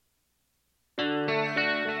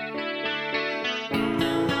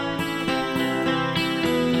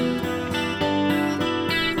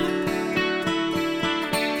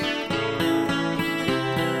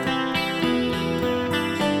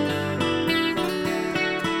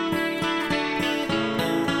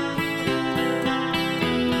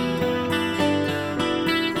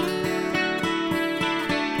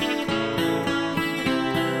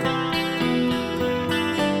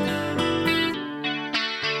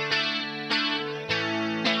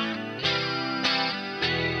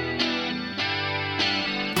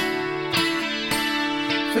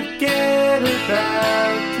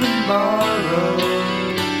about tomorrow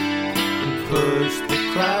and push the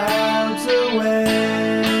clouds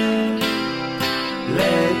away.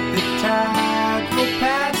 Let the tide go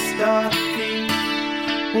past our feet,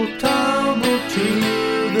 we'll tumble to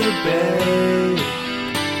the bay.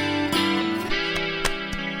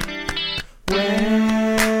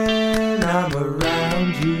 When I'm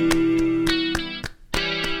around you,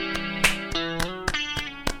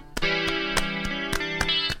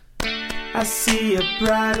 I see a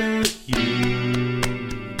brighter hue.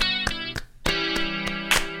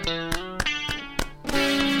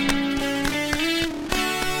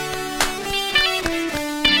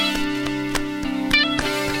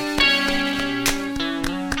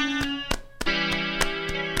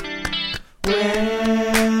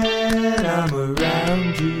 When I'm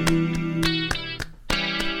around you,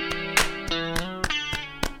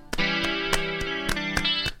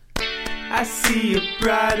 I see a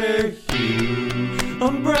brighter hue,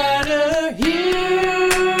 a brighter hue.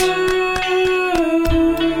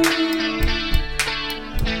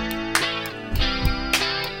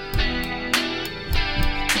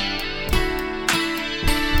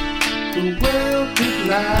 The wilted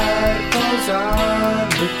light falls on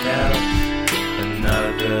the couch,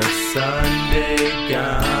 another Sunday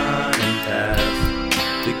gone and past.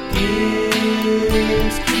 The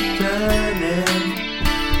gears keep turning,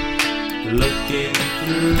 looking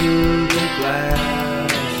through the glass.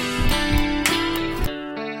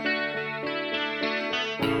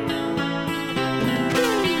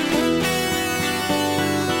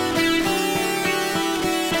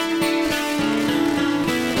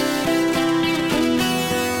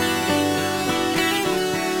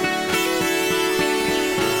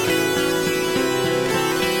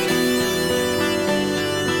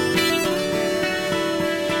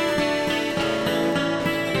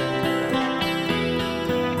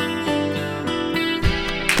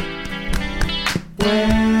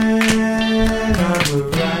 When I'm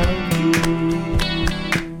around you,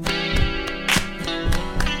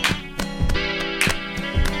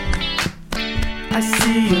 I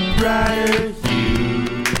see a brighter hue,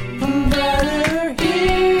 a brighter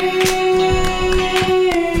hue.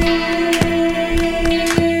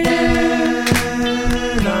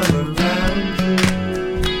 When I'm around you,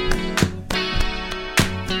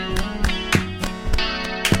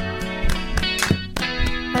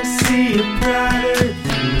 I see a brighter